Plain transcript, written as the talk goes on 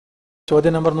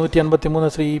ചോദ്യം number 153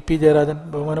 Shri P Jayarajan,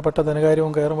 ബഹുമാനപ്പെട്ട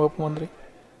ധനകാര്യവും കയറും വകുപ്പ് മന്ത്രി.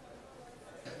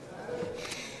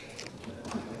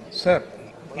 Sir,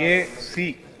 AC.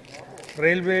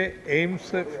 റെയിൽവേ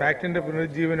എയിംസ് ഫാക്ടിന്റെ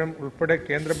പുനരുജ്ജീവനം ഉൾപ്പെടെ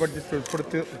കേന്ദ്ര ബഡ്ജറ്റിൽ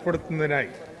ഉൾപ്പെടുത്തുന്നതിനായി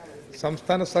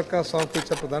സംസ്ഥാന സർക്കാർ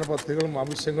സമർപ്പിച്ച പ്രധാന പദ്ധതികളും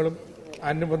ആവശ്യങ്ങളും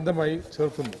അനുബന്ധമായി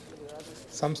ചേർക്കുന്നു.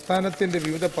 സംസ്ഥാനത്തിന്റെ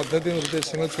വിവിധ പദ്ധതി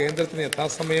നിർദ്ദേശങ്ങൾ കേന്ദ്രത്തിന്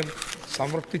യഥാസമയം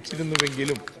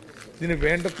സമർപ്പിച്ചിരുന്നുവെങ്കിലും ഇതിന്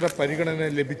വേണ്ടത്ര പരിഗണന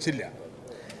ലഭിച്ചില്ല.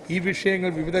 ഈ വിഷയങ്ങൾ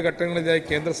വിവിധ ഘട്ടങ്ങളിലായി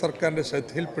കേന്ദ്ര സർക്കാരിന്റെ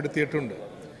ശ്രദ്ധയിൽപ്പെടുത്തിയിട്ടുണ്ട്.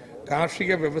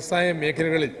 കാർഷിക വ്യവസായ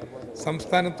മേഖലകളിൽ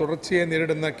സംസ്ഥാനം തുടർച്ചയായി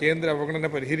നേരിടുന്ന കേന്ദ്ര അവഗണന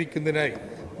പരിഹരിക്കുന്നതിനായി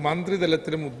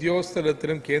മന്ത്രിതലത്തിലും ഉദ്യോഗസ്ഥ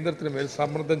തലത്തിലും കേന്ദ്രത്തിന് മേൽ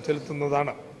സമ്മർദ്ദം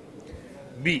ചെലുത്തുന്നതാണ്.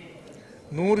 ബി,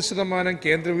 100%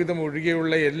 കേന്ദ്രവിഹിതം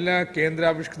ഒഴികെയുള്ള എല്ലാ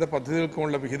കേന്ദ്രാവിഷ്കൃത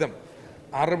പദ്ധതികൾക്കുമുള്ള വിഹിതം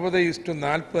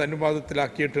 60:40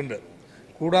 അനുപാതത്തിലാക്കിയിട്ടുണ്ട്.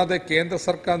 കൂടാതെ കേന്ദ്ര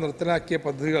സർക്കാർ നിർത്തലാക്കിയ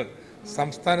പദ്ധതികൾ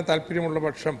സംസ്ഥാന താൽപ്പര്യമുള്ള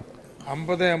പക്ഷം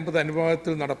 50-50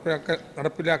 അനുപാതത്തിൽ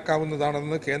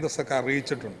നടപ്പിലാക്കാവുന്നതാണെന്ന് കേന്ദ്ര സർക്കാർ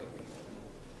അറിയിച്ചിട്ടുണ്ട്.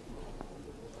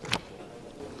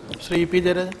 ശ്രീ പി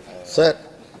ജയരാജൻ. സർ,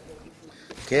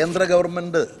 കേന്ദ്ര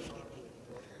ഗവൺമെൻറ്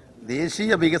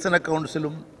ദേശീയ വികസന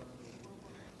കൗൺസിലും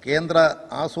കേന്ദ്ര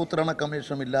ആസൂത്രണ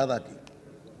കമ്മീഷനും ഇല്ലാതാക്കി.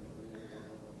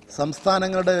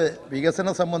 സംസ്ഥാനങ്ങളുടെ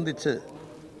വികസനം സംബന്ധിച്ച്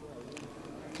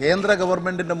കേന്ദ്ര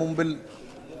ഗവൺമെൻറ്റിൻ്റെ മുമ്പിൽ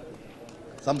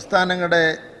സംസ്ഥാനങ്ങളുടെ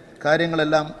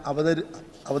കാര്യങ്ങളെല്ലാം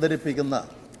അവതരിപ്പിക്കുന്ന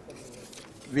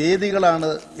വേദികളാണ്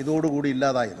ഇതോടുകൂടി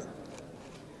ഇല്ലാതായത്.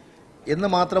 എന്ന്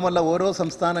മാത്രമല്ല, ഓരോ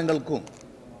സംസ്ഥാനങ്ങൾക്കും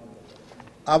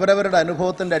അവരവരുടെ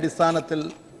അനുഭവത്തിൻ്റെ അടിസ്ഥാനത്തിൽ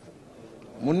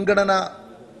മുൻഗണന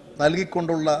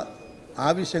നൽകിക്കൊണ്ടുള്ള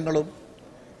ആവശ്യങ്ങളും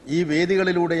ഈ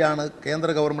വേദികളിലൂടെയാണ് കേന്ദ്ര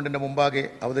ഗവൺമെൻറ്റിൻ്റെ മുമ്പാകെ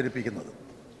അവതരിപ്പിക്കുന്നത്.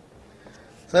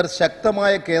 സർ,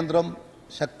 ശക്തമായ കേന്ദ്രം,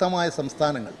 ശക്തമായ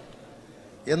സംസ്ഥാനങ്ങൾ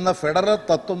എന്ന ഫെഡറൽ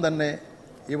തത്വം തന്നെ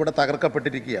ഇവിടെ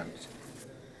തകർക്കപ്പെട്ടിരിക്കുകയാണ്.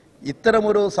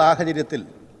 ഇത്തരമൊരു സാഹചര്യത്തിൽ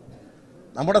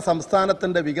നമ്മുടെ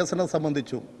സംസ്ഥാനത്തിൻ്റെ വികസനം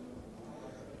സംബന്ധിച്ചും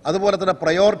അതുപോലെ തന്നെ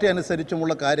പ്രയോറിറ്റി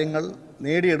അനുസരിച്ചുമുള്ള കാര്യങ്ങൾ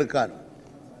നേടിയെടുക്കാൻ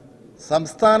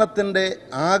സംസ്ഥാനത്തിൻ്റെ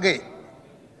ആകെ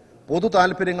പൊതു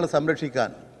താൽപ്പര്യങ്ങൾ സംരക്ഷിക്കാൻ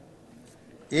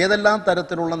ഏതെല്ലാം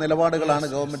തരത്തിലുള്ള നിലപാടുകളാണ്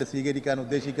ഗവൺമെൻറ് സ്വീകരിക്കാൻ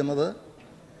ഉദ്ദേശിക്കുന്നത്?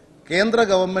 കേന്ദ്ര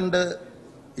ഗവൺമെൻറ്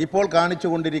ഇപ്പോൾ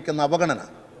കാണിച്ചുകൊണ്ടിരിക്കുന്ന അവഗണന,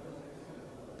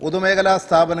 പൊതുമേഖലാ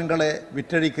സ്ഥാപനങ്ങളെ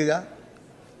വിറ്റഴിക്കുക,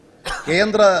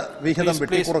 കേന്ദ്ര വിഹിതം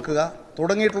വെട്ടിക്കുറക്കുക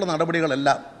തുടങ്ങിയിട്ടുള്ള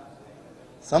നടപടികളെല്ലാം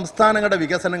സംസ്ഥാനങ്ങളുടെ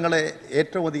വികസനങ്ങളെ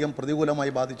ഏറ്റവും അധികം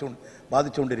പ്രതികൂലമായി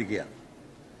ബാധിച്ചുകൊണ്ടിരിക്കുകയാണ്.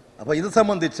 അപ്പോൾ ഇത്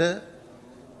സംബന്ധിച്ച്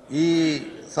ഈ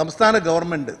സംസ്ഥാന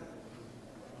ഗവൺമെൻറ്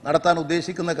നടത്താൻ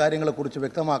ഉദ്ദേശിക്കുന്ന കാര്യങ്ങളെക്കുറിച്ച്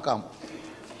വ്യക്തമാക്കാം.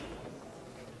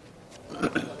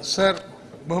 സർ,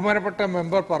 ബഹുമാനപ്പെട്ട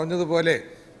മെമ്പർ പറഞ്ഞതുപോലെ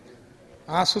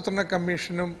ആസൂത്രണ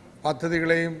കമ്മീഷനും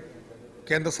പദ്ധതികളെയും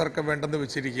കേന്ദ്ര സർക്കാർ വേണ്ടെന്ന്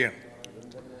വെച്ചിരിക്കുകയാണ്.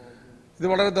 ഇത്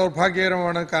വളരെ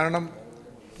ദൗർഭാഗ്യകരമാണ്. കാരണം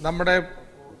നമ്മുടെ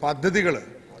പദ്ധതികൾ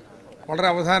വളരെ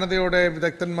അവധാനതയോടെ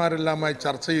വിദഗ്ധന്മാരെല്ലാമായി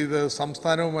ചർച്ച ചെയ്ത്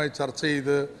സംസ്ഥാനവുമായി ചർച്ച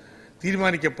ചെയ്ത്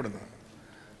തീരുമാനിക്കപ്പെടുന്നത്.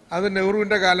 അത്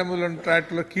നെഹ്റുവിൻ്റെ കാലം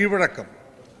മുതലുണ്ടായിട്ടുള്ള കീഴ്വഴക്കം.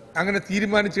 അങ്ങനെ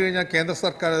തീരുമാനിച്ചു കഴിഞ്ഞാൽ കേന്ദ്ര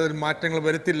സർക്കാർ അതിൽ മാറ്റങ്ങൾ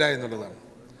വരുത്തില്ല എന്നുള്ളതാണ്.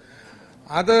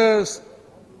 അത്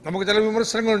നമുക്ക് ചില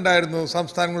വിമർശനങ്ങളുണ്ടായിരുന്നു,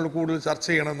 സംസ്ഥാനങ്ങളിൽ കൂടുതൽ ചർച്ച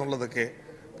ചെയ്യണം എന്നുള്ളതൊക്കെ.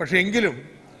 പക്ഷെ എങ്കിലും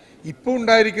ഇപ്പോൾ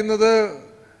ഉണ്ടായിരിക്കുന്നത്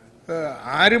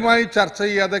ആരുമായി ചർച്ച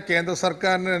ചെയ്യാതെ കേന്ദ്ര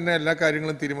സർക്കാരിന് തന്നെ എല്ലാ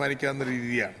കാര്യങ്ങളും തീരുമാനിക്കാവുന്ന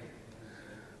രീതിയാണ്.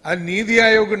 അത് നീതി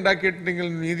ആയോഗ് ഉണ്ടാക്കിയിട്ടുണ്ടെങ്കിൽ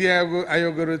നീതി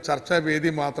ആയോഗ് ഒരു ചർച്ചാ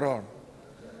വേദി മാത്രമാണ്.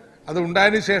 അത്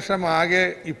ഉണ്ടായതിനു ശേഷം ആകെ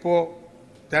ഇപ്പോൾ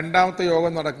രണ്ടാമത്തെ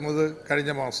യോഗം നടക്കുന്നത്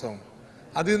കഴിഞ്ഞ മാസമാണ്.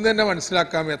 അതിൽ നിന്ന് തന്നെ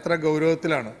മനസ്സിലാക്കാം എത്ര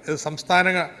ഗൗരവത്തിലാണ്. ഇത്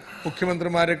സംസ്ഥാന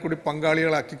മുഖ്യമന്ത്രിമാരെ കൂടി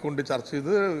പങ്കാളികളാക്കിക്കൊണ്ട് ചർച്ച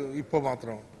ചെയ്ത് ഇപ്പോൾ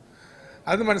മാത്രമാണ്.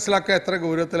 അത് മനസ്സിലാക്കാൻ എത്ര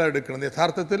ഗൗരവത്തിലാണ് എടുക്കുന്നത്.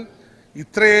 യഥാർത്ഥത്തിൽ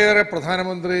ഇത്രയേറെ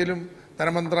പ്രധാനമന്ത്രിയിലും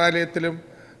ധനമന്ത്രാലയത്തിലും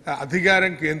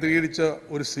അധികാരം കേന്ദ്രീകരിച്ച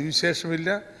ഒരു സുവിശേഷമില്ല.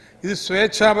 ഇത്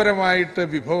സ്വേച്ഛാപരമായിട്ട്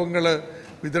വിഭവങ്ങൾ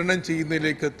വിതരണം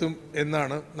ചെയ്യുന്നതിലേക്ക് എത്തും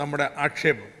എന്നാണ് നമ്മുടെ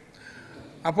ആക്ഷേപം.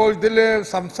 അപ്പോൾ ഇതിൽ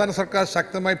സംസ്ഥാന സർക്കാർ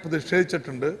ശക്തമായി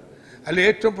പ്രതിഷേധിച്ചിട്ടുണ്ട്. അതിൽ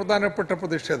ഏറ്റവും പ്രധാനപ്പെട്ട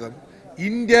പ്രതിഷേധം,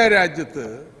 ഇന്ത്യ രാജ്യത്ത്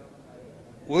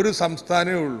ഒരു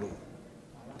സംസ്ഥാനമേ ഉള്ളൂ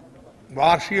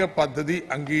വാർഷിക പദ്ധതി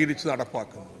അംഗീകരിച്ച്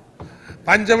നടപ്പാക്കുന്നത്,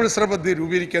 പഞ്ചവത്സര പദ്ധതി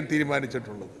രൂപീകരിക്കാൻ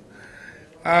തീരുമാനിച്ചിട്ടുള്ളത്.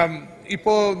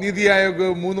 ഇപ്പോൾ നീതി ആയോഗ്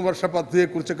 3 വർഷ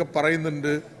പദ്ധതിയെക്കുറിച്ചൊക്കെ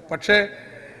പറയുന്നുണ്ട്. പക്ഷേ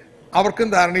അവർക്കും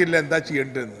ധാരണയില്ല എന്താ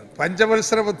ചെയ്യേണ്ടതെന്ന്.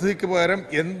 പഞ്ചവത്സര പദ്ധതിക്ക് പകരം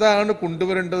എന്താണ്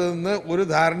കൊണ്ടുവരേണ്ടതെന്ന് ഒരു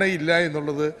ധാരണയില്ല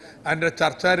എന്നുള്ളത് അതിൻ്റെ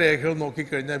ചർച്ചാ രേഖകൾ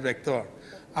നോക്കിക്കഴിഞ്ഞാൽ വ്യക്തമാണ്.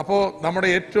 അപ്പോൾ നമ്മുടെ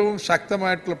ഏറ്റവും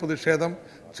ശക്തമായിട്ടുള്ള പ്രതിഷേധം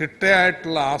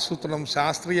ചിട്ടയായിട്ടുള്ള ആസൂത്രണം,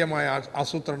 ശാസ്ത്രീയമായ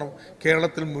ആസൂത്രണം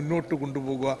കേരളത്തിൽ മുന്നോട്ട്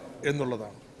കൊണ്ടുപോകുക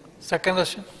എന്നുള്ളതാണ്. Second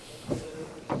question.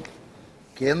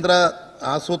 കേന്ദ്ര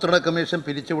ആസൂത്രണ കമ്മീഷൻ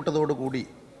പിരിച്ചുവിട്ടതോടുകൂടി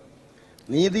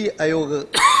നീതി ആയോഗ്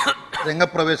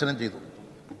രംഗപ്രവേശനം ചെയ്തു.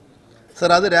 സർ,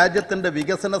 അത് രാജ്യത്തിൻ്റെ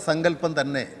വികസന സങ്കല്പം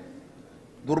തന്നെ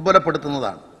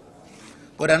ദുർബലപ്പെടുത്തുന്നതാണ്.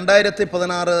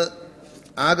 2016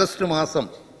 ആഗസ്റ്റ് മാസം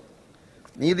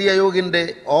നീതി ആയോഗിൻ്റെ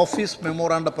ഓഫീസ്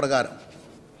മെമ്മോറാണ്ട പ്രകാരം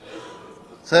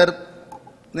സർ,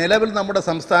 നിലവിൽ നമ്മുടെ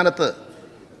സംസ്ഥാനത്ത്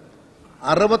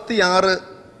 66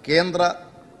 കേന്ദ്ര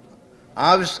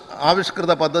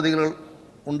ആവിഷ്കൃത പദ്ധതികൾ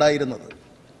ഉണ്ടായിരുന്നത്.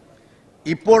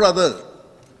 ഇപ്പോഴത്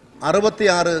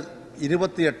 66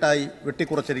 28ആയി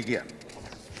വെട്ടിക്കുറച്ചിരിക്കുകയാണ്.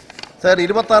 സർ,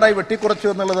 26ആയി വെട്ടിക്കുറച്ചു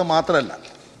എന്നുള്ളത് മാത്രമല്ല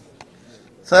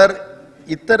സർ,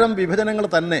 ഇത്തരം വിഭജനങ്ങൾ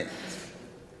തന്നെ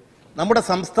നമ്മുടെ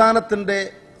സംസ്ഥാനത്തിൻ്റെ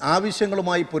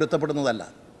ആവശ്യങ്ങളുമായി പൊരുത്തപ്പെടുന്നതല്ല.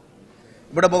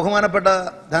 ഇവിടെ ബഹുമാനപ്പെട്ട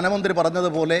ധനമന്ത്രി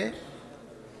പറഞ്ഞതുപോലെ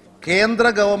കേന്ദ്ര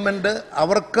ഗവൺമെൻറ്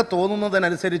അവർക്ക്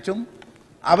തോന്നുന്നതിനനുസരിച്ചും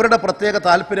അവരുടെ പ്രത്യേക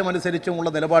താല്പര്യമനുസരിച്ചുമുള്ള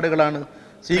നിലപാടുകളാണ്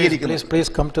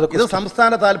സ്വീകരിക്കുന്നത്. ഇത്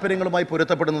സംസ്ഥാന താല്പര്യങ്ങളുമായി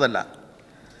പൊരുത്തപ്പെടുന്നതല്ല.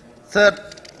 സർ,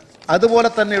 അതുപോലെ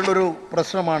തന്നെയുള്ളൊരു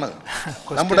പ്രശ്നമാണ്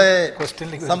നമ്മുടെ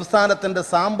സംസ്ഥാനത്തിൻ്റെ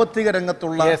സാമ്പത്തിക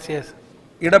രംഗത്തുള്ള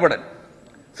ഇടപെടൽ.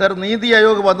 സർ, നീതി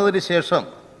ആയോഗ് വന്നതിന് ശേഷം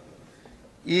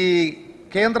ഈ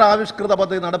കേന്ദ്ര ആവിഷ്കൃത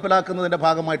പദ്ധതി നടപ്പിലാക്കുന്നതിൻ്റെ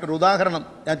ഭാഗമായിട്ടൊരു ഉദാഹരണം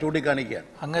ഞാൻ ചൂണ്ടിക്കാണിക്കുകയാണ്.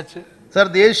 സർ,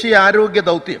 ദേശീയ ആരോഗ്യ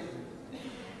ദൗത്യം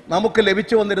നമുക്ക്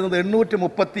ലഭിച്ചു വന്നിരുന്നത്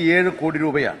 837 കോടി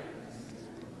രൂപയാണ്.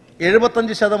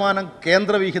 75%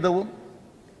 കേന്ദ്ര വിഹിതവും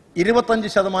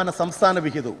 25% സംസ്ഥാന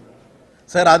വിഹിതവും.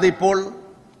 സർ, അതിപ്പോൾ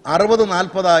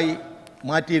 60-40ആയി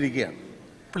മാറ്റിയിരിക്കുകയാണ്.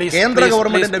 കേന്ദ്ര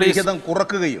ഗവൺമെന്റിന്റെ വിഹിതം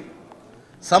കുറക്കുകയും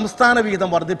സംസ്ഥാന വിഹിതം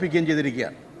വർദ്ധിപ്പിക്കുകയും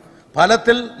ചെയ്തിരിക്കുകയാണ്.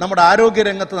 ഫലത്തിൽ നമ്മുടെ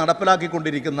ആരോഗ്യരംഗത്ത്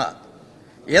നടപ്പിലാക്കിക്കൊണ്ടിരിക്കുന്ന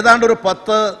ഏതാണ്ട് ഒരു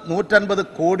 150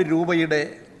 കോടി രൂപയുടെ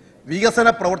വികസന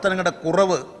പ്രവർത്തനങ്ങളുടെ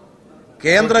കുറവ്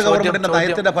കേന്ദ്ര ഗവൺമെന്റിന്റെ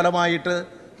നയത്തിന്റെ ഫലമായിട്ട്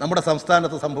നമ്മുടെ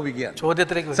സംസ്ഥാനത്ത് സംഭവിക്കുകയാണ്.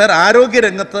 സർ,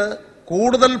 ആരോഗ്യരംഗത്ത്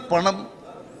കൂടുതൽ പണം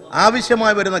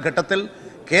ആവശ്യമായി വരുന്ന ഘട്ടത്തിൽ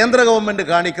കേന്ദ്ര ഗവൺമെന്റ്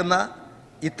കാണിക്കുന്ന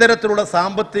ഇത്തരത്തിലുള്ള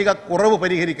സാമ്പത്തിക കുറവ്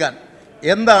പരിഹരിക്കാൻ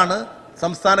എന്താണ്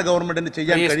സംസ്ഥാന ഗവൺമെന്റിന്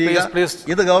ചെയ്യാൻ കഴിയുക?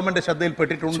 ഇത് ഗവൺമെന്റ്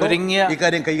ശ്രദ്ധയിൽപ്പെട്ടിട്ടുണ്ടോ?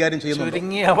 ഇക്കാര്യം കൈകാര്യം ചെയ്യുന്നു.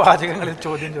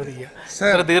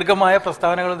 ദീർഘമായ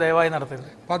പ്രസ്താവനകൾ ദയവായി നടത്തരുത്.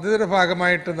 പദ്ധതിയുടെ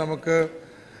ഭാഗമായിട്ട് നമുക്ക്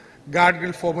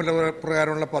ഗാഡ്ഗിൽ ഫോർമുല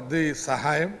പ്രകാരമുള്ള പദ്ധതി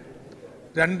സഹായം,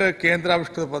 2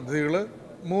 കേന്ദ്രാവിഷ്കൃത പദ്ധതികൾ,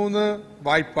 3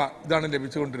 വായ്പ, ഇതാണ്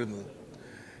ലഭിച്ചുകൊണ്ടിരുന്നത്.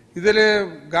 ഇതിൽ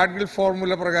ഗാഡ്ഗിൽ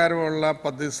ഫോർമുല പ്രകാരമുള്ള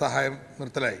പദ്ധതി സഹായം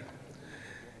നിർത്തലായി.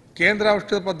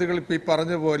 കേന്ദ്രാവിഷ്കൃത പദ്ധതികൾ ഇപ്പോൾ ഈ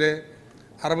പറഞ്ഞ പോലെ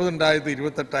 60 ഉണ്ടായത്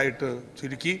 28ആയിട്ട്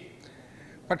ചുരുക്കി.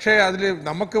 പക്ഷേ അതിൽ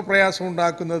നമുക്ക് പ്രയാസം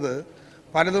ഉണ്ടാക്കുന്നത്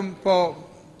പലതും ഇപ്പോൾ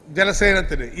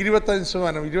ജലസേനത്തിന്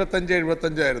 25%,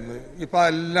 25-75 ആയിരുന്നു. ഇപ്പോൾ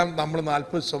എല്ലാം നമ്മൾ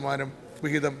 40%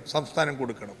 വിഹിതം സംസ്ഥാനം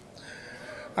കൊടുക്കണം.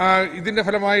 ഇതിൻ്റെ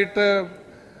ഫലമായിട്ട്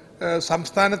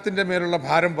സംസ്ഥാനത്തിൻ്റെ മേലുള്ള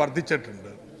ഭാരം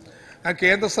വർദ്ധിച്ചിട്ടുണ്ട്.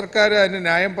 കേന്ദ്ര സർക്കാർ അതിന്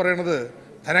ന്യായം പറയണത്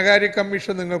ധനകാര്യ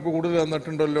കമ്മീഷൻ നിങ്ങൾക്ക് കൂടുതൽ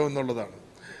തന്നിട്ടുണ്ടല്ലോ എന്നുള്ളതാണ്.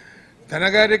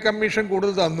 ധനകാര്യ കമ്മീഷൻ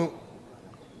കൂടുതൽ തന്നു,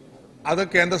 അത്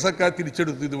കേന്ദ്ര സർക്കാർ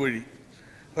തിരിച്ചെടുത്തു ഇതുവഴി.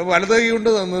 അപ്പോൾ വലത് കൈ കൊണ്ട്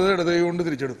തന്നത് ഇടത് കൈ കൊണ്ട്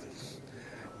തിരിച്ചെടുത്തു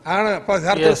ആണ്. അപ്പോൾ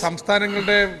യഥാർത്ഥ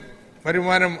സംസ്ഥാനങ്ങളുടെ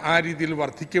വരുമാനം ആ രീതിയിൽ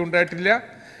വർദ്ധിക്കുകയുണ്ടായിട്ടില്ല.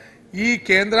 ഈ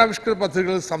കേന്ദ്രാവിഷ്കൃത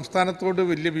പദ്ധതികൾ സംസ്ഥാനത്തോട്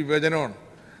വലിയ വിവേചനമാണ്.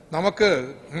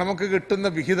 നമുക്ക് കിട്ടുന്ന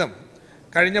വിഹിതം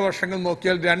കഴിഞ്ഞ വർഷങ്ങൾ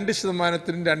നോക്കിയാൽ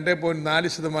 2%-നും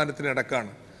 2.4%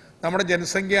 ഇടക്കാണ്. നമ്മുടെ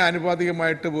ജനസംഖ്യ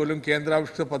ആനുപാതികമായിട്ട് പോലും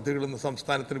കേന്ദ്രാവിഷ്കൃത പദ്ധതികളിൽ നിന്ന്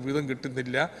സംസ്ഥാനത്തിന് വിഹിതം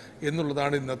കിട്ടുന്നില്ല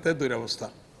എന്നുള്ളതാണ് ഇന്നത്തെ ദുരവസ്ഥ.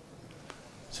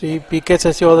 ശ്രീ പി കെ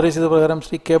ശശി അവതരിച്ചത് പ്രകാരം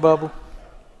ശ്രീ കെ ബാബു.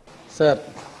 സർ,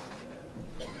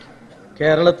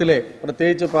 കേരളത്തിലെ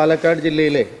പ്രത്യേകിച്ച് പാലക്കാട്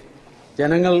ജില്ലയിലെ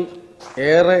ജനങ്ങൾ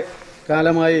ഏറെ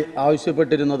കാലമായി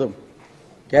ആവശ്യപ്പെട്ടിരുന്നതും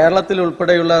കേരളത്തിൽ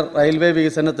ഉൾപ്പെടെയുള്ള റെയിൽവേ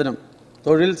വികസനത്തിനും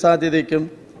തൊഴിൽ സാധ്യതയ്ക്കും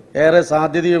ഏറെ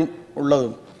സാധ്യതയും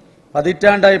ഉള്ളതും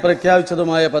പതിറ്റാണ്ടായി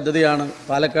പ്രഖ്യാപിച്ചതുമായ പദ്ധതിയാണ്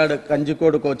പാലക്കാട്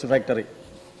കഞ്ചിക്കോട് കോച്ച് ഫാക്ടറി.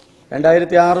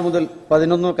 2006 മുതൽ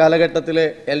 2011 കാലഘട്ടത്തിലെ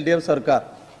LDF സർക്കാർ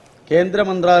കേന്ദ്ര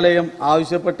മന്ത്രാലയം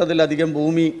ആവശ്യപ്പെട്ടതിലധികം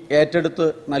ഭൂമി ഏറ്റെടുത്ത്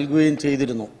നൽകുകയും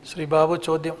ചെയ്തിരുന്നു. ശ്രീ ബാബു,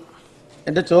 ചോദ്യം.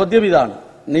 എൻ്റെ ചോദ്യം ഇതാണ്: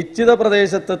 നിശ്ചിത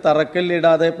പ്രദേശത്ത്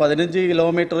തറക്കല്ലിടാതെ 15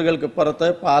 കിലോമീറ്ററുകൾക്കിപ്പുറത്ത്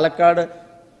പാലക്കാട്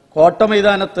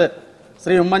കോട്ടമൈതാനത്ത്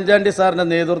ശ്രീ ഉമ്മൻചാണ്ടി സാറിൻ്റെ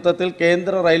നേതൃത്വത്തിൽ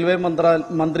കേന്ദ്ര റെയിൽവേ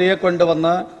മന്ത്രിയെ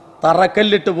കൊണ്ടുവന്ന്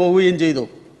തറക്കല്ലിട്ട് പോവുകയും ചെയ്തു.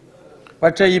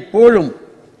 പക്ഷെ ഇപ്പോഴും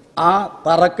ആ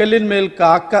തറക്കല്ലിന്മേൽ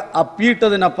കാക്ക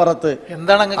അപ്പിയിട്ടതിനപ്പുറത്ത്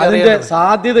അതിന്റെ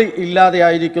സാധ്യത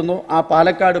ഇല്ലാതെയായിരിക്കുന്നു. ആ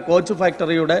പാലക്കാട് കോച്ച്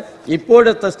ഫാക്ടറിയുടെ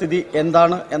ഇപ്പോഴത്തെ സ്ഥിതി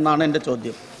എന്താണ് എന്നാണ് എൻ്റെ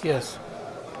ചോദ്യം.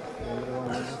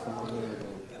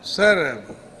 സർ,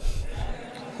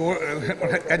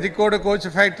 കഞ്ചിക്കോട് കോച്ച്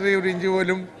ഫാക്ടറി ഒരു ഇഞ്ച്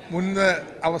പോലും മുൻ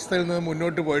അവസ്ഥയിൽ നിന്ന്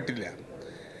മുന്നോട്ട് പോയിട്ടില്ല.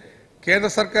 കേന്ദ്ര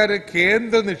സർക്കാർ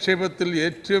കേന്ദ്ര നിക്ഷേപത്തിൽ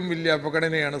ഏറ്റവും വലിയ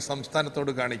അവഗണനയാണ്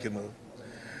സംസ്ഥാനത്തോട് കാണിക്കുന്നത്.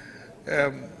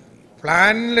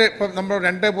 പ്ലാനിൽ ഇപ്പം നമ്മൾ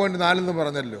 2.4 എന്ന്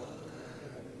പറഞ്ഞല്ലോ,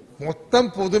 മൊത്തം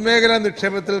പൊതുമേഖലാ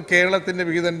നിക്ഷേപത്തിൽ കേരളത്തിൻ്റെ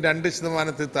വിഹിതം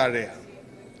 2% താഴെയാണ്.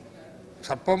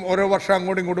 അപ്പം ഓരോ വർഷം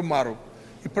അങ്ങോട്ടും ഇങ്ങോട്ടും മാറും.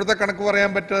 ഇപ്പോഴത്തെ കണക്ക്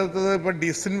പറയാൻ പറ്റാത്തത് ഇപ്പം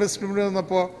ഡിസ്ഇൻവെസ്റ്റ്മെൻറ്റ്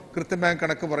വന്നപ്പോൾ കൃത്യമായ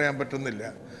കണക്ക് പറയാൻ പറ്റുന്നില്ല.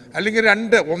 അല്ലെങ്കിൽ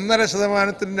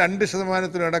 1.5%-നും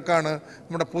 2%-നും ഇടക്കാണ്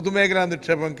നമ്മുടെ പൊതുമേഖലാ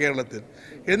നിക്ഷേപം കേരളത്തിൽ.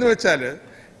 എന്ന് വെച്ചാൽ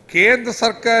കേന്ദ്ര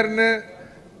സർക്കാരിന്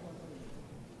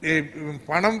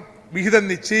പണം വിഹിതം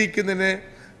നിശ്ചയിക്കുന്നതിന്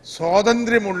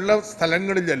സ്വാതന്ത്ര്യമുള്ള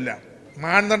സ്ഥലങ്ങളിലെല്ലാം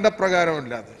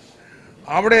മാനദണ്ഡപ്രകാരമല്ലാതെ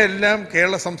അവിടെയെല്ലാം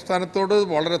കേരള സംസ്ഥാനത്തോട്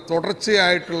വളരെ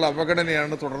തുടർച്ചയായിട്ടുള്ള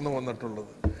അവഗണനയാണ് തുടർന്ന്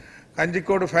വന്നിട്ടുള്ളത്.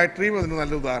 കഞ്ചിക്കോട് ഫാക്ടറിയും അതിന്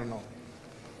നല്ല ഉദാഹരണമാണ്.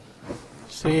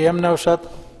 ശ്രീ എം നൌഷാദ്.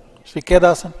 ശ്രീ കെ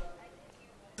ദാസൻ.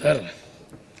 സർ,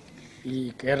 ഈ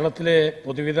കേരളത്തിലെ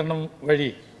പൊതുവിതരണം വഴി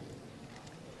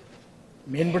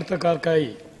മീൻപിടുത്തക്കാർക്കായി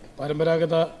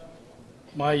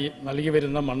പരമ്പരാഗതമായി നൽകി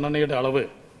വരുന്ന മണ്ണെണ്ണയുടെ അളവ്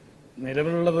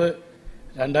നിലവിലുള്ളത്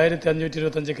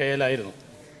 2525 കയ്യിലായിരുന്നു.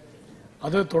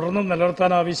 അത് തുടർന്നും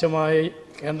നിലനിർത്താൻ ആവശ്യമായി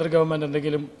കേന്ദ്ര ഗവൺമെൻറ്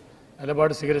എന്തെങ്കിലും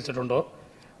നിലപാട് സ്വീകരിച്ചിട്ടുണ്ടോ?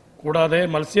 കൂടാതെ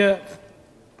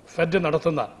ഫെഡ്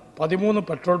നടത്തുന്ന 13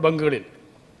 പെട്രോൾ ബങ്കുകളിൽ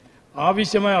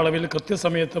ആവശ്യമായ അളവിൽ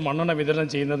കൃത്യസമയത്ത് മണ്ണെണ്ണ വിതരണം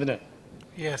ചെയ്യുന്നതിന്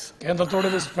കേന്ദ്രത്തോട്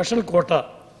ഒരു സ്പെഷ്യൽ ക്വാട്ട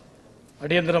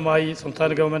അടിയന്തരമായി സംസ്ഥാന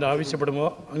ഗവൺമെൻറ് ആവശ്യപ്പെടുമോ?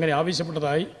 അങ്ങനെ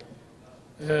ആവശ്യപ്പെട്ടതായി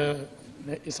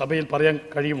ഈ സഭയിൽ പറയാൻ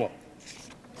കഴിയുമോ?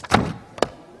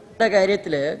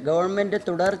 കാര്യത്തിൽ ഗവൺമെൻറ്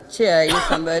തുടർച്ചയായി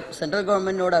സെൻട്രൽ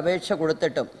ഗവൺമെൻറ്റിനോട് അപേക്ഷ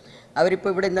കൊടുത്തിട്ടും അവരിപ്പോൾ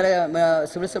ഇവിടെ ഇന്നലെ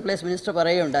സിവിൽ സപ്ലൈസ് മിനിസ്റ്റർ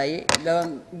പറയുകയുണ്ടായി,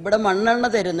 ഇവിടെ മണ്ണെണ്ണ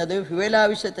തരുന്നത് ഫ്യുവൽ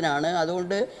ആവശ്യത്തിനാണ്,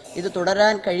 അതുകൊണ്ട് ഇത്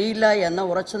തുടരാൻ കഴിയില്ല എന്ന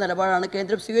ഉറച്ച നിലപാടാണ്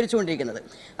കേന്ദ്രം സ്വീകരിച്ചുകൊണ്ടിരിക്കുന്നത്.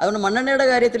 അതുകൊണ്ട് മണ്ണെണ്ണയുടെ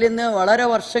കാര്യത്തിൽ ഇന്ന് വളരെ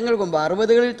വർഷങ്ങൾക്ക് മുമ്പ്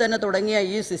 60കളിൽ തന്നെ തുടങ്ങിയ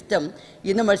ഈ സിസ്റ്റം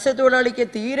ഇന്ന് മത്സ്യത്തൊഴിലാളിക്ക്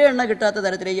തീരെ എണ്ണ കിട്ടാത്ത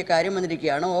തരത്തിലേക്ക് കാര്യം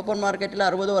വന്നിരിക്കുകയാണ്. ഓപ്പൺ മാർക്കറ്റിൽ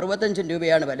 60-65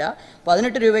 രൂപയാണ് വില,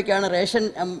 18 രൂപയ്ക്കാണ് റേഷൻ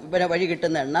വഴി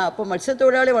കിട്ടുന്ന എണ്ണ. അപ്പോൾ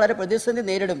മത്സ്യത്തൊഴിലാളി വളരെ പ്രതിസന്ധി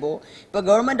നേരിടുമ്പോൾ ഇപ്പോൾ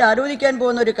ഗവൺമെൻറ് ആലോചിക്കാൻ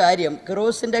പോകുന്ന ഒരു കാര്യം,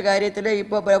 കിറോസിൻ്റെ കാര്യത്തിൽ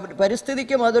ഇപ്പോൾ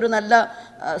പരിസ്ഥിതിക്കും അതൊരു നല്ല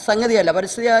സംഗതിയല്ല,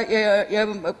 പരിസ്ഥിതി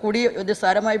കൂടി ഇത്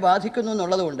സാരമായി ബാധിക്കുന്നു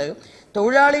എന്നുള്ളതുകൊണ്ട്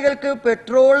തൊഴിലാളികൾക്ക്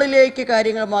പെട്രോളിലേക്ക്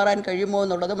കാര്യങ്ങൾ മാറാൻ കഴിയുമോ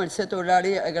എന്നുള്ളത്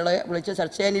മത്സ്യത്തൊഴിലാളികളെ വിളിച്ച്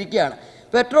ചർച്ച ചെയ്യാനിരിക്കുകയാണ്.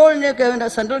 പെട്രോളിന്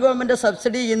സെൻട്രൽ ഗവൺമെൻറ്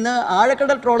സബ്സിഡി ഇന്ന്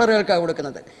ആഴക്കടൽ ട്രോളറുകൾക്കാണ്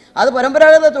കൊടുക്കുന്നത്. അത്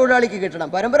പരമ്പരാഗത തൊഴിലാളിക്ക് കിട്ടണം.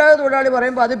 പരമ്പരാഗത തൊഴിലാളി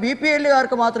പറയുമ്പോൾ അത്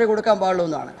BPL-കാർക്ക് മാത്രമേ കൊടുക്കാൻ പാടുള്ളൂ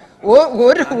എന്നാണ്.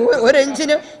 ഒരു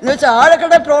എഞ്ചിന് എന്ന് വെച്ചാൽ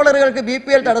ആഴക്കടൽ ട്രോളറുകൾക്ക്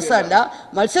BPL തടസ്സമല്ല.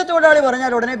 മത്സ്യത്തൊഴിലാളി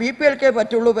പറഞ്ഞാൽ ഉടനെ BPL-കേ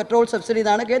പറ്റുള്ളൂ പെട്രോൾ സബ്സിഡി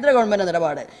എന്നാണ് കേന്ദ്ര ഗവൺമെൻറ്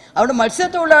നിലപാട്. അതുകൊണ്ട്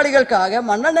മത്സ്യത്തൊഴിലാളികൾക്കാകെ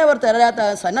മണ്ണെണ്ണ അവർ തരാത്ത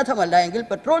സന്നദ്ധമല്ല എങ്കിൽ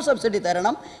പെട്രോൾ സബ്സിഡി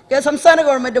തരണം, സംസ്ഥാന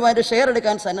ഗവൺമെൻറ്റുമായിട്ട് ഷെയർ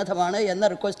എടുക്കാൻ സന്നദ്ധമാണ് എന്ന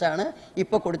റിക്വസ്റ്റാണ്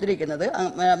ഇപ്പോൾ കൊടുത്തിരിക്കുന്നത്.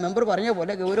 മെമ്പർ പറഞ്ഞ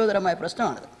പോലെ ഗൗരവതരമായ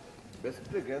പ്രശ്നമാണിത്.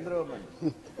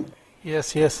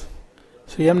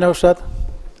 ശ്രീ എം നൌഷാദ്.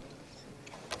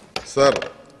 സർ,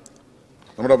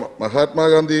 നമ്മുടെ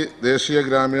മഹാത്മാഗാന്ധി ദേശീയ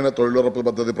ഗ്രാമീണ തൊഴിലുറപ്പ്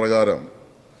പദ്ധതി പ്രകാരം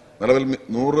നിലവിൽ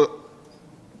 100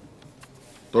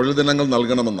 തൊഴിൽ ദിനങ്ങൾ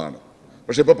നൽകണമെന്നാണ്.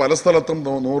 പക്ഷെ ഇപ്പോൾ പല സ്ഥലത്തും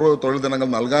 100 തൊഴിൽ ദിനങ്ങൾ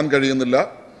നൽകാൻ കഴിയുന്നില്ല.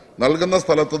 നൽകുന്ന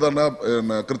സ്ഥലത്ത് തന്നെ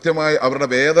കൃത്യമായി അവരുടെ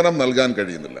വേതനം നൽകാൻ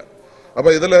കഴിയുന്നില്ല.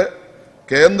 അപ്പോൾ ഇതിൽ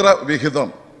കേന്ദ്ര വിഹിതം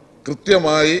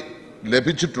കൃത്യമായി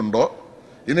ലഭിച്ചിട്ടുണ്ടോ,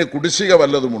 ഇനി കുടിശ്ശിക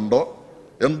വല്ലതുമുണ്ടോ,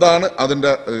 എന്താണ്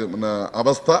അതിൻ്റെ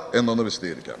അവസ്ഥ എന്നൊന്ന്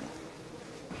വിശദീകരിക്കാം.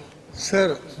 സർ,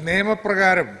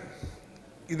 നിയമപ്രകാരം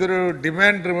ഇതൊരു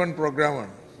ഡിമാൻഡ് ഡ്രിവൺ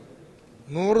പ്രോഗ്രാമാണ്.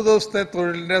 100 ദിവസത്തെ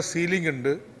തൊഴിലിൻ്റെ സീലിംഗ്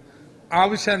ഉണ്ട്,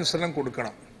 ആവശ്യാനുസരണം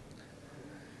കൊടുക്കണം.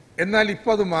 എന്നാൽ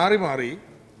ഇപ്പോൾ അത് മാറി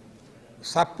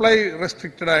സപ്ലൈ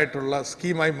റെസ്ട്രിക്റ്റഡ് ആയിട്ടുള്ള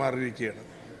സ്കീമായി മാറിയിരിക്കുകയാണ്.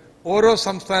 ഓരോ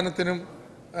സംസ്ഥാനത്തിനും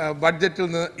ബഡ്ജറ്റിൽ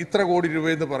നിന്ന് ഇത്ര കോടി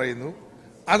രൂപയെന്ന് പറയുന്നു,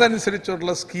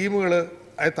 അതനുസരിച്ചുള്ള സ്കീമുകൾ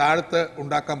അത് താഴത്ത്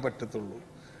ഉണ്ടാക്കാൻ പറ്റത്തുള്ളൂ.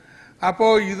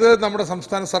 അപ്പോൾ ഇത് നമ്മുടെ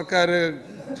സംസ്ഥാന സർക്കാർ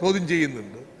ചോദ്യം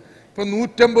ചെയ്യുന്നുണ്ട്. ഇപ്പോൾ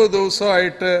 150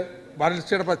 ദിവസമായിട്ട്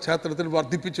വരൾച്ചയുടെ പശ്ചാത്തലത്തിൽ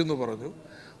വർദ്ധിപ്പിച്ചു എന്ന് പറഞ്ഞു.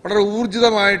 വളരെ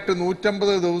ഊർജിതമായിട്ട്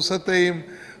 150 ദിവസത്തെയും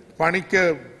പണിക്ക്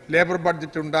ലേബർ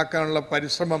ബഡ്ജറ്റ് ഉണ്ടാക്കാനുള്ള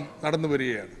പരിശ്രമം നടന്നു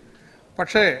വരികയാണ്.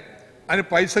 പക്ഷേ അതിന്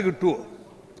പൈസ കിട്ടുമോ?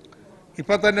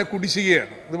 ഇപ്പം തന്നെ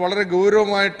കുടിശ്ശികയാണ്. ഇത് വളരെ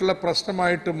ഗൗരവമായിട്ടുള്ള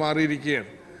പ്രശ്നമായിട്ട്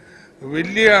മാറിയിരിക്കുകയാണ്.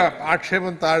 വലിയ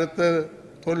ആക്ഷേപം താഴത്ത്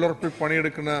തൊഴിലുറപ്പിൽ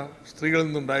പണിയെടുക്കുന്ന സ്ത്രീകളിൽ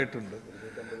നിന്നുണ്ടായിട്ടുണ്ട്.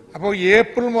 അപ്പോൾ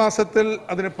ഏപ്രിൽ മാസത്തിൽ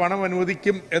അതിന് പണം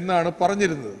അനുവദിക്കും എന്നാണ്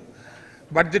പറഞ്ഞിരുന്നത്.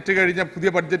 ബഡ്ജറ്റ് കഴിഞ്ഞ പുതിയ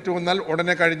ബഡ്ജറ്റ് വന്നാൽ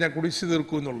ഉടനെ കഴിഞ്ഞ കുടിശ്ശിക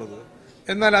തീർക്കും എന്നുള്ളത്.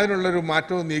 എന്നാൽ അതിനുള്ളൊരു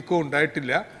മാറ്റവും നീക്കവും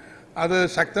ഉണ്ടായിട്ടില്ല. അത്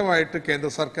ശക്തമായിട്ട് കേന്ദ്ര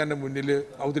സർക്കാരിൻ്റെ മുന്നിൽ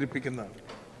അവതരിപ്പിക്കുന്നതാണ്.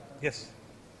 യെസ്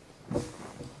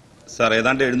സാർ,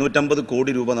 ഏതാണ്ട് 750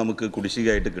 കോടി രൂപ നമുക്ക്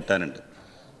കുടിശ്ശികയായിട്ട് കിട്ടാനുണ്ട്.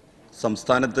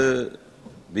 സംസ്ഥാനത്ത്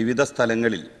വിവിധ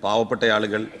സ്ഥലങ്ങളിൽ പാവപ്പെട്ട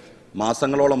ആളുകൾ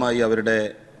മാസങ്ങളോളമായി അവരുടെ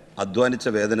അധ്വാനിച്ച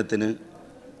വേതനത്തിന്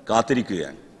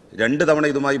കാത്തിരിക്കുകയാണ്. 2 തവണ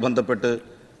ഇതുമായി ബന്ധപ്പെട്ട്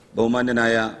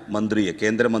ബഹുമാന്യനായ മന്ത്രിയെ,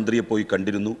 കേന്ദ്രമന്ത്രിയെ പോയി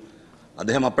കണ്ടിരുന്നു.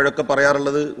 അദ്ദേഹം അപ്പോഴൊക്കെ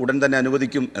പറയാറുള്ളത് ഉടൻ തന്നെ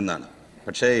അനുവദിക്കും എന്നാണ്.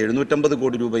 പക്ഷേ 750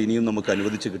 കോടി രൂപ ഇനിയും നമുക്ക്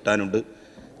അനുവദിച്ച് കിട്ടാനുണ്ട്.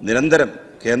 നിരന്തരം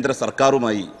കേന്ദ്ര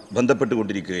സർക്കാരുമായി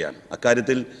ബന്ധപ്പെട്ടുകൊണ്ടിരിക്കുകയാണ്.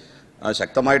 അക്കാര്യത്തിൽ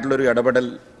ശക്തമായിട്ടുള്ളൊരു ഇടപെടൽ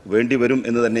വേണ്ടി വരും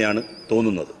എന്ന് തന്നെയാണ്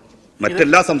തോന്നുന്നത്.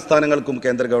 മറ്റെല്ലാ സംസ്ഥാനങ്ങൾക്കും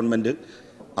കേന്ദ്ര ഗവൺമെൻറ്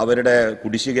അവരുടെ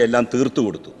കുടിശ്ശികയെല്ലാം തീർത്തു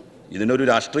കൊടുത്തു. ഇതിനൊരു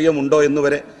രാഷ്ട്രീയമുണ്ടോ എന്ന്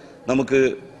വരെ നമുക്ക്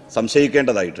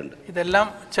സംശയിക്കേണ്ടതായിട്ടുണ്ട്. ഇതെല്ലാം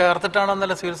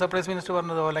ചേർത്തിട്ടാണെന്നല്ല സിവിൽ സപ്ലൈസ് മിനിസ്റ്റർ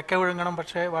പറഞ്ഞത്, ഒലക്ക വിഴുങ്ങണം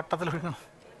പക്ഷേ വട്ടത്തിൽ വിഴുങ്ങണം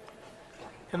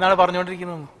എന്നാണ്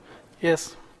പറഞ്ഞുകൊണ്ടിരിക്കുന്നത്. യെസ്,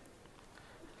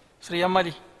 ശ്രീ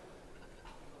അമ്മാലി,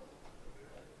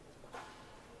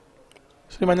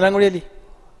 ശ്രീ മഞ്ഞളാംകുഴി അലി.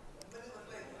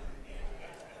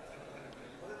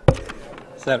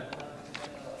 സർ,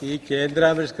 ഈ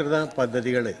കേന്ദ്രാവിഷ്കൃത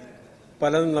പദ്ധതികൾ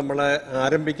പലതും നമ്മളെ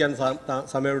ആരംഭിക്കാൻ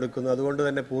സമയമെടുക്കുന്നു, അതുകൊണ്ട്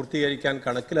തന്നെ പൂർത്തീകരിക്കാൻ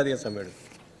കണക്കിലധികം സമയമെടുക്കും.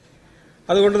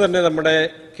 അതുകൊണ്ട് തന്നെ നമ്മുടെ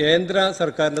കേന്ദ്ര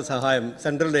സർക്കാരിൻ്റെ സഹായം,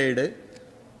 സെൻട്രൽ എയ്ഡ്,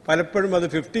 പലപ്പോഴും അത്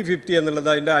 50-50 എന്നുള്ളത്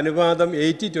അതിൻ്റെ അനുപാതം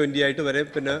 80-20 ആയിട്ട് വരെ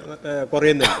പിന്നെ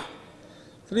കുറയുന്നുണ്ട്.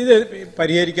 ഇത്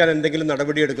പരിഹരിക്കാൻ എന്തെങ്കിലും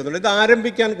നടപടിയെടുക്കുന്നുണ്ട്? ഇത്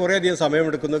ആരംഭിക്കാൻ കുറേയധികം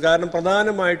സമയമെടുക്കുന്നു. കാരണം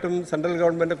പ്രധാനമായിട്ടും സെൻട്രൽ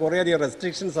ഗവൺമെൻറ് കുറേയധികം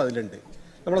റെസ്ട്രിക്ഷൻസ് അതിലുണ്ട്.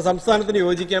 നമ്മുടെ സംസ്ഥാനത്തിന്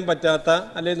യോജിക്കാൻ പറ്റാത്ത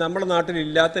അല്ലെങ്കിൽ നമ്മുടെ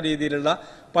നാട്ടിലില്ലാത്ത രീതിയിലുള്ള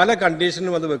പല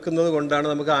കണ്ടീഷനും അത് വെക്കുന്നത് കൊണ്ടാണ്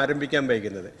നമുക്ക് ആരംഭിക്കാൻ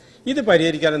വൈകുന്നത്. ഇത്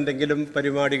പരിഹരിക്കാൻ എന്തെങ്കിലും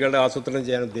പരിപാടികൾ ആസൂത്രണം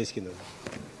ചെയ്യാൻ ഉദ്ദേശിക്കുന്നുണ്ട്?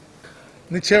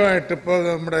 നിശ്ചയമായിട്ട് ഇപ്പോൾ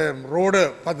നമ്മുടെ റോഡ്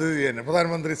പദ്ധതി തന്നെ,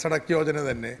 പ്രധാനമന്ത്രി സഡക് യോജന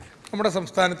തന്നെ നമ്മുടെ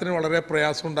സംസ്ഥാനത്തിന് വളരെ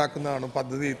പ്രയാസം ഉണ്ടാക്കുന്നതാണ്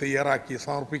പദ്ധതി തയ്യാറാക്കി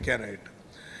സമർപ്പിക്കാനായിട്ട്.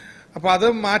 അപ്പോൾ അത്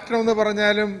മാറ്റണമെന്ന്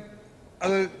പറഞ്ഞാലും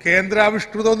അത്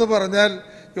കേന്ദ്രാവിഷ്കൃതം എന്ന് പറഞ്ഞാൽ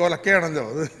ഈ ഒലക്കയാണല്ലോ,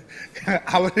 അത്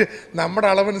അവർ നമ്മുടെ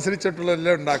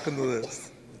അളവനുസരിച്ചിട്ടുള്ളതെല്ലാം ഉണ്ടാക്കുന്നത്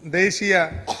ദേശീയ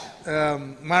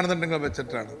മാനദണ്ഡങ്ങൾ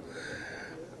വെച്ചിട്ടാണ്.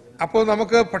 അപ്പോൾ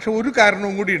നമുക്ക് പക്ഷെ ഒരു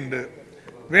കാരണവും കൂടിയുണ്ട്,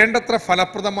 വേണ്ടത്ര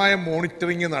ഫലപ്രദമായ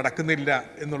മോണിറ്ററിങ് നടക്കുന്നില്ല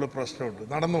എന്നുള്ള പ്രശ്നമുണ്ട്.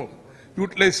 നടന്നോ?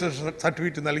 Utilisation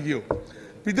certificate നൽകിയോ?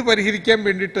 ഇത് പരിഹരിക്കാൻ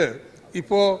വേണ്ടിയിട്ട്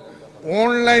ഇപ്പോൾ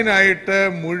ഓൺലൈനായിട്ട്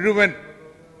മുഴുവൻ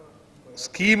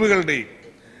സ്കീമുകളുടെയും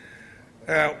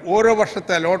ഓരോ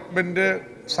വർഷത്തെ അലോട്ട്മെൻറ്റ്,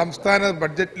 സംസ്ഥാന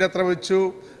ബഡ്ജറ്റിൽ എത്ര വെച്ചു,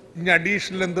 ഇനി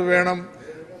അഡീഷണൽ എന്ത് വേണം,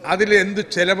 അതിൽ എന്ത്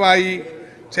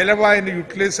ചിലവായതിൻ്റെ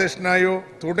യൂട്ടിലൈസേഷനായോ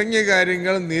തുടങ്ങിയ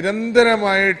കാര്യങ്ങൾ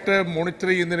നിരന്തരമായിട്ട് മോണിറ്റർ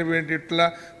ചെയ്യുന്നതിന് വേണ്ടിയിട്ടുള്ള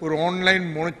ഒരു ഓൺലൈൻ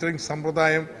മോണിറ്ററിംഗ്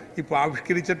സമ്പ്രദായം ഇപ്പോൾ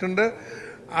ആവിഷ്കരിച്ചിട്ടുണ്ട്.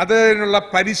 അതിനുള്ള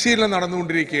പരിശീലനം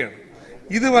നടന്നുകൊണ്ടിരിക്കുകയാണ്.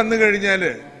 ഇത് വന്നു കഴിഞ്ഞാൽ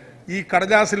ഈ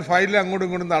കടലാസിൽ ഫയലിൽ അങ്ങോട്ടും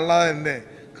ഇങ്ങോട്ടും തള്ളാതെ തന്നെ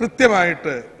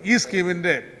കൃത്യമായിട്ട് ഈ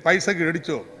സ്കീമിൻ്റെ പൈസ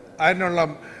മേടിച്ചോ, അതിനുള്ള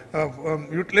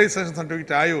യൂട്ടിലൈസേഷൻ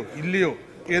സർട്ടിഫിക്കറ്റ് ആയോ ഇല്ലയോ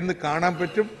എന്ന് കാണാൻ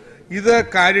പറ്റും. ഇത്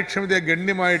കാര്യക്ഷമതയെ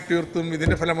ഗണ്യമായിട്ട് ഉയർത്തും.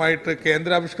 ഇതിൻ്റെ ഫലമായിട്ട്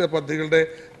കേന്ദ്രാവിഷ്കൃത പദ്ധതികളുടെ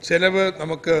ചെലവ്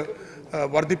നമുക്ക്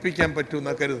വർദ്ധിപ്പിക്കാൻ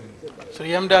പറ്റുമെന്ന് കരുതുന്നു. ശ്രീ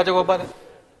എം രാജഗോപാലൻ.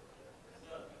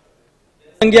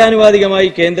 സംഖ്യാനുപാതികമായി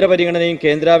കേന്ദ്ര പരിഗണനയും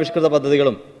കേന്ദ്രാവിഷ്കൃത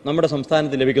പദ്ധതികളും നമ്മുടെ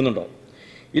സംസ്ഥാനത്ത് ലഭിക്കുന്നുണ്ടോ?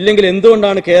 ഇല്ലെങ്കിൽ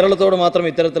എന്തുകൊണ്ടാണ് കേരളത്തോട് മാത്രം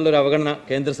ഇത്തരത്തിലുള്ള ഒരു അവഗണന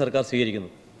കേന്ദ്ര സർക്കാർ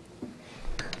സ്വീകരിക്കുന്നത്?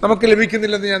 നമുക്ക്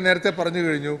ലഭിക്കുന്നില്ലെന്ന് ഞാൻ നേരത്തെ പറഞ്ഞു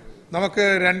കഴിഞ്ഞു. നമുക്ക്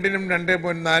 2-നും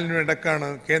 2.4-നും ഇടക്കാണ്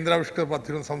കേന്ദ്രാവിഷ്കൃത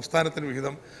പദ്ധതികളും സംസ്ഥാനത്തിന്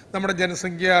വിഹിതം. നമ്മുടെ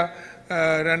ജനസംഖ്യ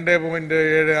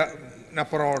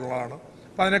 2.7-നപ്പുറമുള്ളതാണ്.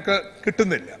 അപ്പം അതിനൊക്കെ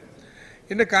കിട്ടുന്നില്ല.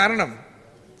 ഇതിൻ്റെ കാരണം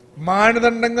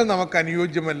മാനദണ്ഡങ്ങൾ നമുക്ക്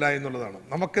അനുയോജ്യമല്ല എന്നുള്ളതാണ്.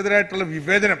 നമുക്കെതിരായിട്ടുള്ള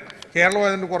വിവേചനം കേരളം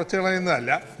അതിന് കുറച്ച്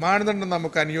കളയുന്നതല്ല, മാനദണ്ഡം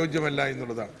നമുക്ക് അനുയോജ്യമല്ല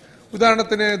എന്നുള്ളതാണ്.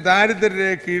 ഉദാഹരണത്തിന്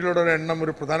ദാരിദ്ര്യരേഖ കീഴിലുള്ള ഒരു എണ്ണം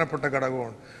ഒരു പ്രധാനപ്പെട്ട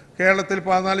ഘടകമാണ്. കേരളത്തിൽ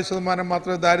 14%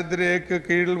 മാത്രമേ ദാരിദ്ര്യരേഖയ്ക്ക്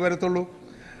കീഴിൽ വരത്തുള്ളൂ.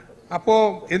 അപ്പോൾ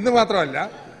എന്ന് മാത്രമല്ല,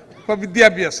 ഇപ്പോൾ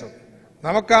വിദ്യാഭ്യാസം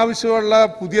നമുക്കാവശ്യമുള്ള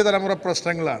പുതിയ തലമുറ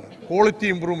പ്രശ്നങ്ങളാണ്, ക്വാളിറ്റി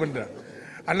ഇമ്പ്രൂവ്മെൻറ്റാണ്,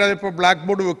 അല്ലാതെ ഇപ്പോൾ ബ്ലാക്ക്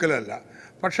ബോർഡ് വെക്കലല്ല.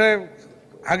 പക്ഷേ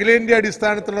അഖിലേന്ത്യാ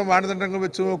അടിസ്ഥാനത്തിലുള്ള മാനദണ്ഡങ്ങൾ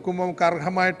വെച്ച് നോക്കുമ്പോൾ നമുക്ക്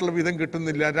അർഹമായിട്ടുള്ള വിധം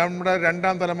കിട്ടുന്നില്ല. നമ്മുടെ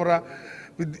രണ്ടാം തലമുറ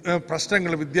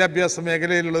പ്രശ്നങ്ങൾ വിദ്യാഭ്യാസ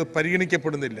മേഖലയിലുള്ളത്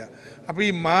പരിഗണിക്കപ്പെടുന്നില്ല. അപ്പോൾ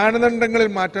ഈ മാനദണ്ഡങ്ങളിൽ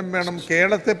മാറ്റം വേണം.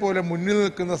 കേരളത്തെ പോലെ മുന്നിൽ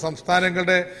നിൽക്കുന്ന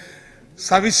സംസ്ഥാനങ്ങളുടെ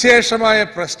സവിശേഷമായ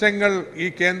പ്രശ്നങ്ങൾ ഈ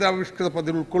കേന്ദ്രാവിഷ്കൃത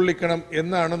പദ്ധതി ഉൾക്കൊള്ളിക്കണം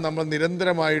എന്നാണ് നമ്മൾ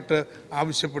നിരന്തരമായിട്ട്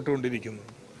ആവശ്യപ്പെട്ടുകൊണ്ടിരിക്കുന്നത്.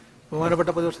 ബഹുമാനപ്പെട്ട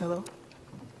പ്രതിപക്ഷ നേതാവ്.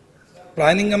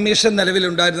 പ്ലാനിംഗ് കമ്മീഷൻ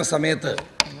നിലവിലുണ്ടായിരുന്ന സമയത്ത്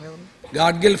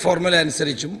ഗാഡ്ഗിൽ ഫോർമുല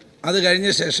അനുസരിച്ചും അത് കഴിഞ്ഞ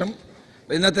ശേഷം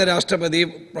ഇന്നത്തെ രാഷ്ട്രപതി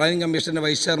പ്ലാനിംഗ് കമ്മീഷൻ്റെ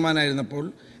വൈസ് ചെയർമാനായിരുന്നപ്പോൾ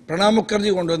പ്രണബ്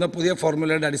മുഖർജി കൊണ്ടുവന്ന പുതിയ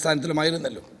ഫോർമുലയുടെ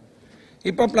അടിസ്ഥാനത്തിലുമായിരുന്നല്ലോ.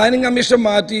 ഇപ്പോൾ പ്ലാനിംഗ് കമ്മീഷൻ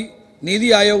മാറ്റി നീതി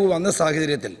ആയോഗ് വന്ന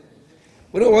സാഹചര്യത്തിൽ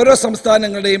ഓരോ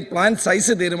സംസ്ഥാനങ്ങളുടെയും പ്ലാൻ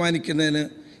സൈസ് തീരുമാനിക്കുന്നതിന്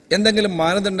എന്തെങ്കിലും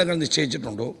മാനദണ്ഡങ്ങൾ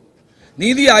നിശ്ചയിച്ചിട്ടുണ്ടോ?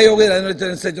 നീതി ആയോഗ്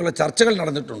അതിനനുസരിച്ചുള്ള ചർച്ചകൾ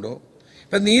നടന്നിട്ടുണ്ടോ?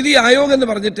 ഇപ്പം നീതി ആയോഗ് എന്ന്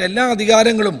പറഞ്ഞിട്ട് എല്ലാ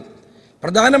അധികാരങ്ങളും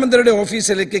പ്രധാനമന്ത്രിയുടെ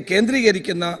ഓഫീസിലേക്ക്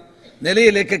കേന്ദ്രീകരിക്കുന്ന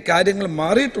നിലയിലേക്ക് കാര്യങ്ങൾ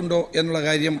മാറിയിട്ടുണ്ടോ എന്നുള്ള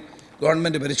കാര്യം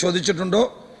ഗവൺമെൻറ് പരിശോധിച്ചിട്ടുണ്ടോ?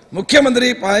 മുഖ്യമന്ത്രി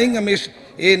പ്ലാനിംഗ് കമ്മീഷൻ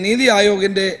ഈ നീതി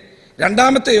ആയോഗിൻ്റെ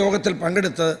 2ാമത്തെ യോഗത്തിൽ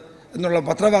പങ്കെടുത്ത് എന്നുള്ള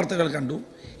പത്രവാർത്തകൾ കണ്ടു.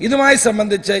 ഇതുമായി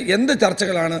സംബന്ധിച്ച് എന്ത്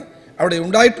ചർച്ചകളാണ് അവിടെ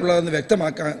ഉണ്ടായിട്ടുള്ളതെന്ന്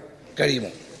വ്യക്തമാക്കാൻ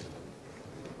കഴിയുമോ?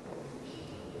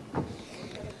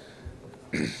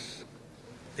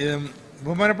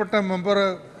 ബഹുമാനപ്പെട്ട മെമ്പർ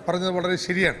പറഞ്ഞത് വളരെ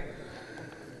ശരിയാണ്.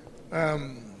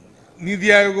 നീതി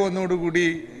ആയോഗ് വന്നതോടുകൂടി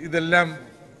ഇതെല്ലാം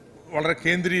വളരെ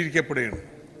കേന്ദ്രീകരിക്കപ്പെടുകയാണ്.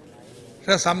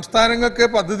 പക്ഷേ സംസ്ഥാനങ്ങൾക്ക്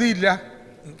പദ്ധതിയില്ല,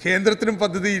 കേന്ദ്രത്തിനും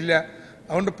പദ്ധതിയില്ല.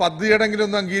 അതുകൊണ്ട്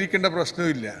പദ്ധതിയുടെങ്കിലൊന്നും അംഗീകരിക്കേണ്ട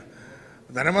പ്രശ്നമില്ല.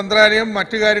 ധനമന്ത്രാലയം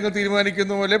മറ്റു കാര്യങ്ങൾ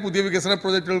തീരുമാനിക്കുന്ന പോലെ പുതിയ വികസന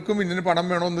പ്രോജക്റ്റുകൾക്കും ഇന്നിന് പണം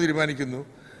വേണമെന്ന് തീരുമാനിക്കുന്നു.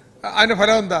 അതിൻ്റെ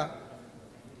ഫലം എന്താ?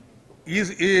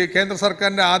 ഈ കേന്ദ്ര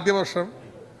സർക്കാരിൻ്റെ ആദ്യ വർഷം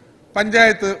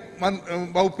പഞ്ചായത്ത്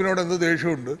വകുപ്പിനോട് എന്ത്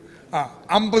ദേഷ്യമുണ്ട്?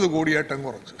 50 കോടിയായിട്ടും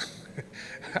കുറച്ചു.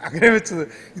 അങ്ങനെ വെച്ചത്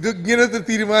ഇത് ഇങ്ങനത്തെ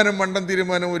തീരുമാനം, മണ്ടൻ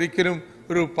തീരുമാനം ഒരിക്കലും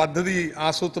ഒരു പദ്ധതി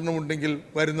ആസൂത്രണം ഉണ്ടെങ്കിൽ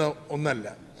വരുന്ന ഒന്നല്ല.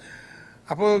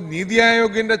 അപ്പോൾ നീതി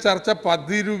ആയോഗിൻ്റെ ചർച്ച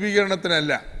പദ്ധതി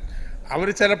രൂപീകരണത്തിനല്ല, അവർ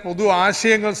ചില പൊതു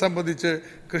ആശയങ്ങൾ സംബന്ധിച്ച്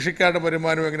കൃഷിക്കാരുടെ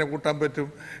വരുമാനം എങ്ങനെ കൂട്ടാൻ പറ്റും,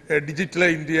 ഡിജിറ്റൽ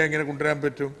ഇന്ത്യ എങ്ങനെ കൊണ്ടുവരാൻ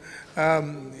പറ്റും,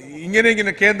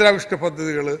 ഇങ്ങനെ കേന്ദ്രാവിഷ്ഠ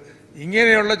പദ്ധതികൾ,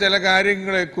 ഇങ്ങനെയുള്ള ചില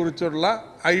കാര്യങ്ങളെക്കുറിച്ചുള്ള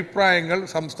അഭിപ്രായങ്ങൾ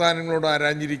സംസ്ഥാനങ്ങളോട്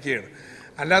ആരാഞ്ഞിരിക്കുകയാണ്.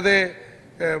 അല്ലാതെ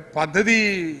പദ്ധതി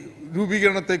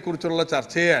രൂപീകരണത്തെക്കുറിച്ചുള്ള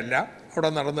ചർച്ചയേ അല്ല അവിടെ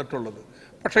നടന്നിട്ടുള്ളത്.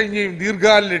 പക്ഷേ ഇനി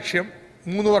ദീർഘകാല ലക്ഷ്യം,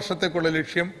 3 വർഷത്തേക്കുള്ള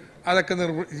ലക്ഷ്യം, അതൊക്കെ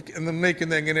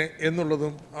നിർണ്ണയിക്കുന്നത് എങ്ങനെ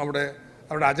എന്നുള്ളതും അവിടെ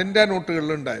അജണ്ട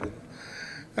നോട്ടുകളിലുണ്ടായിരുന്നു.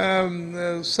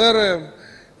 സർ,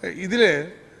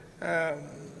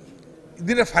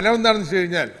 ഇതിൻ്റെ ഫലം എന്താണെന്ന് വെച്ച്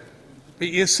കഴിഞ്ഞാൽ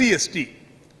SC/ST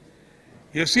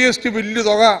വലിയ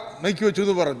തുക നീക്കി വെച്ചു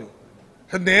എന്ന് പറഞ്ഞു.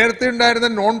 പക്ഷെ നേരത്തെ ഉണ്ടായിരുന്ന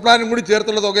നോൺ പ്ലാനും കൂടി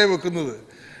ചേർത്തുള്ള തുകയെ വെക്കുന്നത്.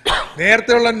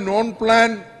 നേരത്തെയുള്ള നോൺ പ്ലാൻ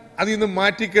അതിൽ നിന്ന്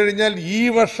മാറ്റിക്കഴിഞ്ഞാൽ ഈ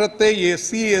വർഷത്തെ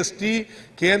SC/ST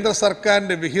കേന്ദ്ര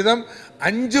സർക്കാരിൻ്റെ വിഹിതം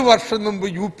 5 വർഷം മുമ്പ്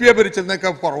UPA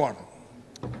ഭരിച്ചതിനേക്കാൾ കുറവാണ്.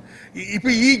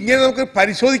 ഇപ്പം ഇങ്ങനെ നമുക്ക്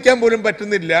പരിശോധിക്കാൻ പോലും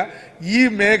പറ്റുന്നില്ല ഈ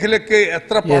മേഖലയ്ക്ക്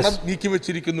എത്ര പണം നീക്കി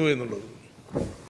വെച്ചിരിക്കുന്നു എന്നുള്ളത്.